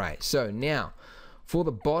good. All right, so now for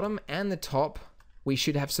the bottom and the top, we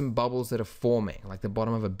should have some bubbles that are forming, like the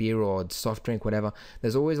bottom of a beer or a soft drink, whatever.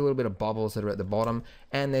 There's always a little bit of bubbles that are at the bottom,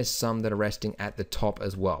 and there's some that are resting at the top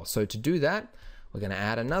as well. So to do that, we're going to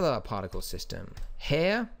add another particle system,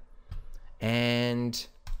 hair, and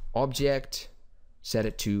object, set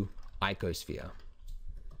it to icosphere.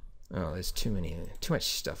 Oh, there's too much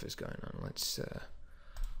stuff is going on. Let's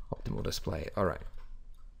optimal display. All right.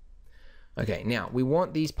 Okay, now we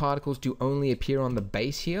want these particles to only appear on the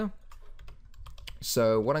base here.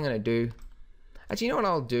 So what I'm going to do, actually, you know what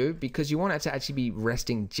I'll do? Because you want it to actually be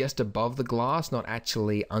resting just above the glass, not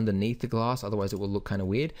actually underneath the glass. Otherwise, it will look kind of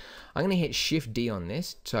weird. I'm going to hit Shift D on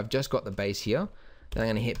this. So I've just got the base here. Then I'm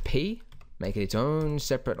going to hit P, make it its own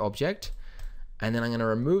separate object. And then I'm going to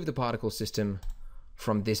remove the particle system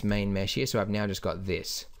from this main mesh here. So I've now just got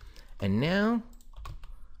this. And now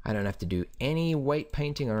I don't have to do any weight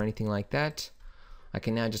painting or anything like that. I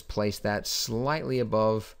can now just place that slightly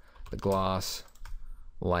above the glass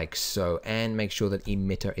like so, and make sure that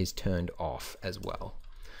emitter is turned off as well.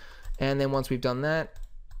 And then once we've done that,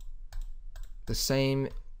 the same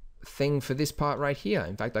thing for this part right here.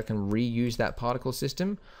 In fact, I can reuse that particle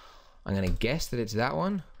system. I'm going to guess that it's that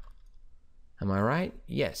one. Am I right?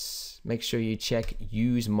 Yes. Make sure you check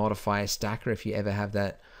use modifier stacker if you ever have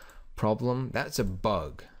that problem. That's a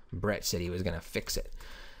bug. Brett said he was going to fix it.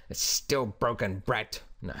 It's still broken, Brett.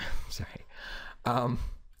 No, sorry.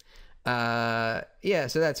 Yeah,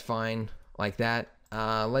 so that's fine like that.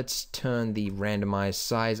 Let's turn the randomized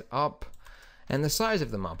size up and the size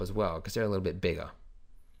of them up as well, because they're a little bit bigger.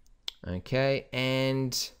 Okay,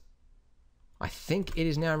 and I think it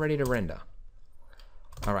is now ready to render.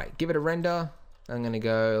 All right, give it a render. I'm going to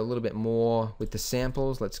go a little bit more with the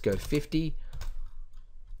samples. Let's go 50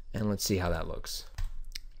 and let's see how that looks.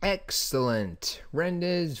 Excellent.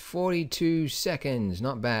 Renders 42 seconds.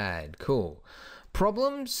 Not bad. Cool.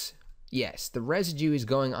 Problems? Yes, the residue is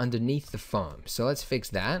going underneath the foam. So let's fix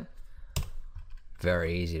that.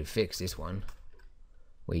 Very easy to fix this one.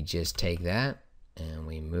 We just take that and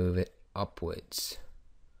we move it upwards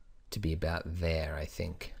to be about there, I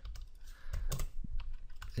think.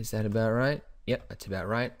 Is that about right? Yep, that's about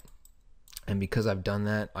right. And because I've done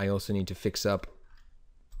that, I also need to fix up,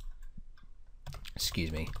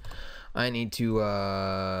 excuse me, I need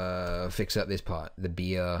to fix up this part, the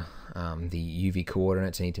beer, the UV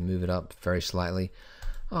coordinates. I need to move it up very slightly.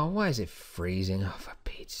 Oh, why is it freezing? Oh, for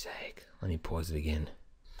Pete's sake. Let me pause it again.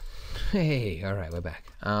 Hey, all right, we're back.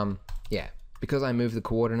 Yeah, because I move the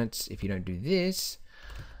coordinates, if you don't do this,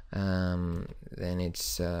 then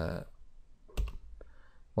it's,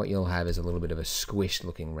 what you'll have is a little bit of a squished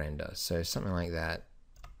looking render. So something like that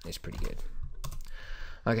is pretty good.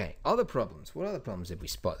 Okay, other problems. What other problems did we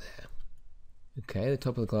spot there? Okay, the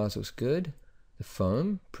top of the glass looks good. The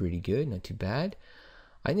foam, pretty good, not too bad.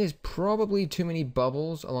 I think there's probably too many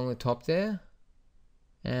bubbles along the top there.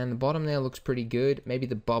 And the bottom there looks pretty good. Maybe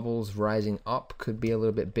the bubbles rising up could be a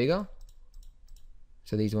little bit bigger.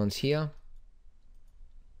 So these ones here.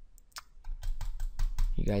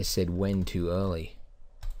 You guys said when too early.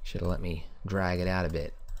 Should have let me drag it out a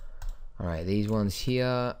bit. Alright, these ones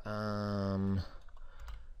here.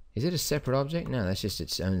 Is it a separate object? No, that's just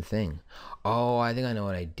its own thing. Oh, I think I know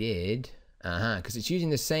what I did. Because it's using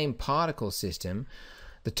the same particle system.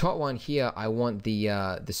 The top one here, I want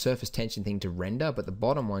the surface tension thing to render, but the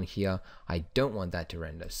bottom one here, I don't want that to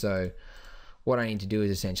render. So what I need to do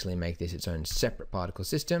is essentially make this its own separate particle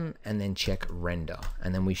system and then check render.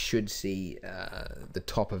 And then we should see the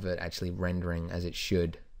top of it actually rendering as it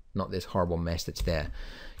should, not this horrible mess that's there.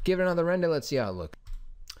 Give it another render, let's see how it looks.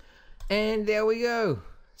 And there we go.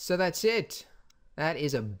 So that's it. That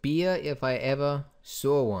is a beer if I ever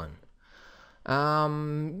saw one.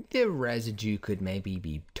 The residue could maybe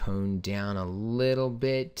be toned down a little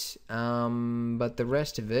bit, but the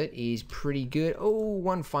rest of it is pretty good. Oh,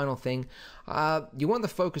 one final thing. You want the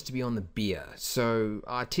focus to be on the beer, so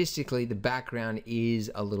artistically the background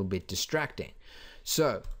is a little bit distracting.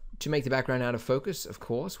 So to make the background out of focus, of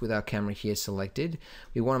course, with our camera here selected,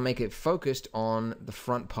 we want to make it focused on the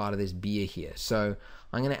front part of this beer here. So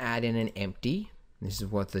I'm going to add in an empty. This is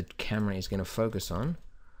what the camera is going to focus on,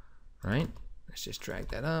 right? Let's just drag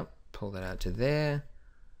that up, pull that out to there,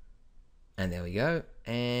 and there we go.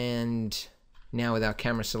 And now with our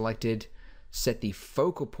camera selected, set the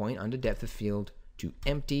focal point under depth of field to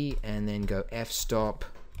empty, and then go f-stop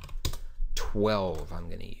 12 I'm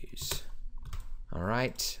going to use. All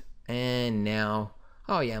right, and now,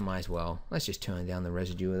 oh yeah, might as well. Let's just turn down the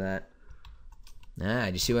residue of that. Ah,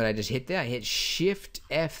 did you see what I just hit there? I hit Shift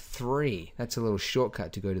F3. That's a little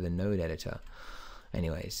shortcut to go to the node editor.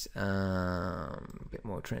 Anyways, a bit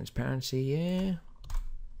more transparency, yeah.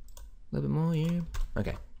 A little bit more, yeah.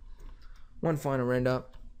 Okay. One final render.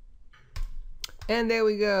 And there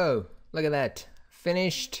we go. Look at that.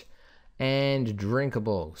 Finished and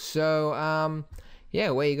drinkable. So,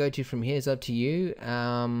 yeah, where you go to from here is up to you.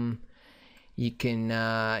 You can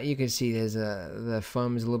see there's the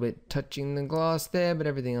foam is a little bit touching the glass there, but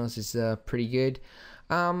everything else is pretty good.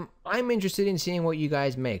 I'm interested in seeing what you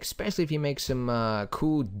guys make, especially if you make some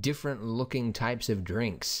cool, different looking types of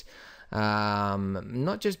drinks.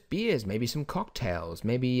 Not just beers, maybe some cocktails.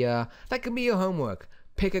 Maybe that could be your homework.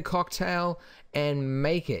 Pick a cocktail and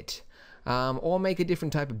make it. Or make a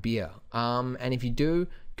different type of beer. And if you do,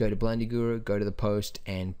 go to Blending Guru, go to the post,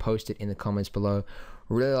 and post it in the comments below.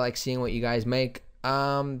 Really like seeing what you guys make.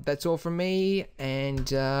 That's all from me.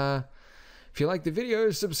 And if you like the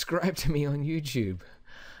video, subscribe to me on YouTube.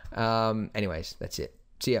 Anyways, that's it.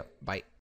 See ya. Bye.